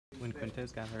when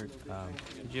Quintez got hurt,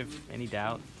 did you have any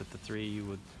doubt that the three of you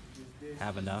would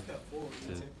have enough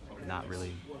to not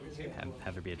really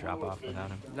have there be a drop off without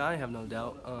him? No, I have no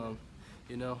doubt.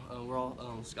 We're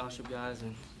all scholarship guys,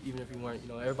 and even if we weren't,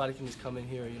 everybody can just come in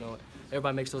here.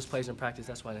 Everybody makes those plays in practice.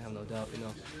 That's why I have no doubt.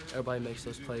 Everybody makes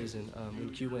those plays, and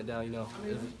when Q went down,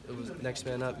 it was next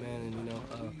man up, man, and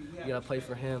you gotta play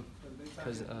for him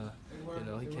because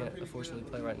he can't unfortunately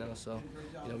play right now. So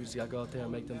we just gotta go out there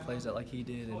and make them plays that like he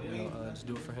did, and just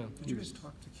do it for him. Did you guys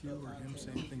talk to Q or him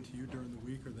say anything to you during the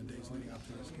week or the days leading up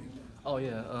to this game? Oh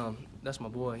yeah, that's my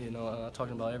boy.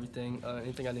 Talking about everything,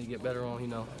 anything I need to get better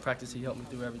on. Practice he helped me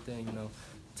through everything.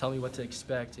 Tell me what to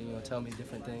expect. Tell me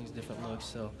different things, different looks.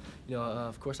 So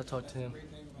of course I talked to him.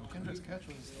 Kendrick's catch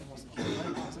was almost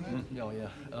a wasn't it? Oh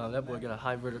yeah, that boy got a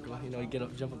high vertical. He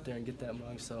jump up there and get that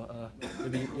mug. So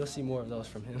you'll see more of those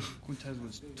from him. Quintez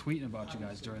was tweeting about you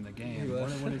guys during the game.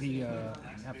 What did he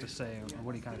have to say, or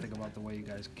what do you kind of think about the way you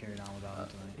guys carried on without him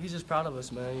tonight? He's just proud of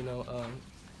us, man.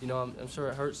 I'm sure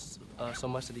it hurts so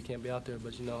much that he can't be out there,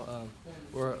 but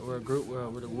we're a group,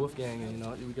 we're the Wolf Gang,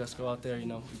 and we just go out there,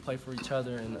 we play for each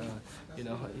other, and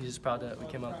he's just proud that we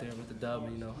came out there with the dub,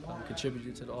 and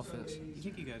contributed to the offense. You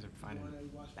think you guys are finding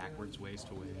backwards ways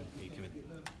to win? You commit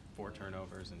 4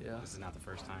 turnovers, and this is not the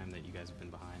first time that you guys have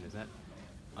been behind. Is that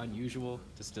unusual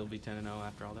to still be 10-0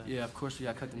 after all that? Yeah, of course we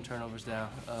got to cut them turnovers down,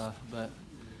 but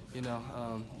you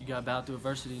got to battle through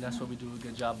adversity, and that's what we do a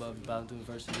good job of, battle through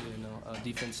adversity.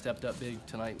 Defense stepped up big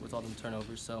tonight with all them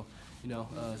turnovers. So,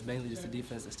 it's mainly just the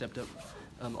defense that stepped up.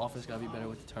 Offense got to be better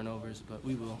with the turnovers, but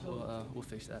we'll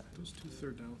fix that. Those 2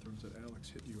 third-down throws that Alex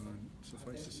hit you on,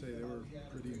 suffice to say, they were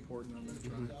pretty important on that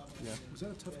drive. Yeah. Was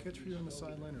that a tough catch for you on the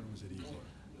sideline, or was it easy?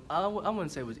 I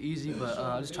wouldn't say it was easy, but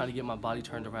I'm just trying to get my body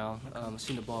turned around. I've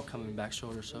seen the ball coming back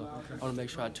shoulder, so I want to make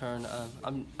sure I turn.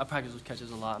 I practice with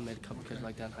catches a lot. I made a couple catches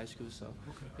like that in high school, so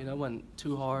it wasn't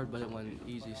too hard, but it wasn't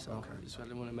easy. So I just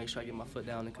want to make sure I get my foot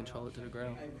down and control it to the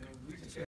ground.